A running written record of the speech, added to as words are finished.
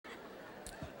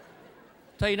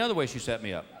Tell you another way she set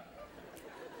me up.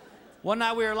 One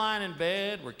night we were lying in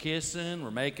bed, we're kissing, we're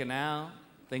making out,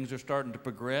 things are starting to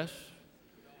progress,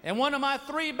 and one of my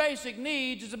 3 basic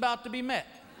needs is about to be met.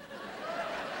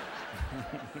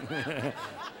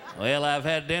 Well, I've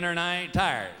had dinner and I ain't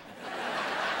tired.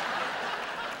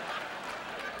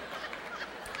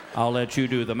 I'll let you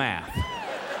do the math.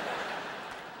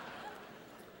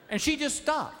 And she just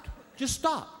stopped.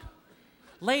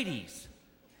 Ladies,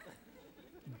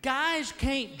 guys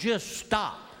can't just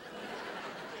stop.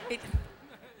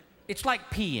 It's like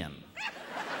peeing.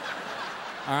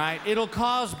 All right? It'll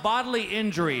cause bodily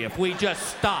injury if we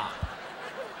just stop.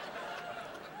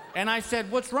 And I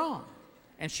said, what's wrong?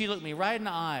 And she looked me right in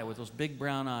the eye with those big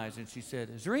brown eyes, and she said,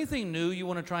 is there anything new you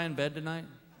want to try in bed tonight?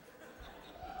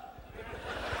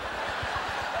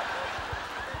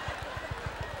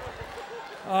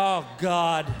 Oh,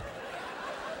 God.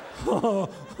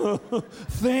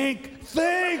 Think.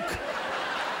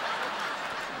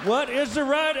 What is the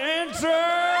right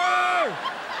answer?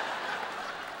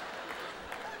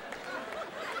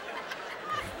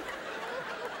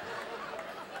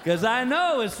 Because I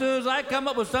know as soon as I come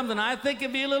up with something I think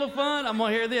it'd be a little fun, I'm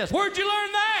going to hear this. Where'd you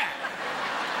learn that?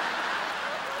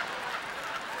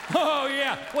 Oh,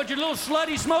 yeah. What, your little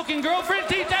slutty smoking girlfriend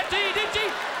teach that to you, did she?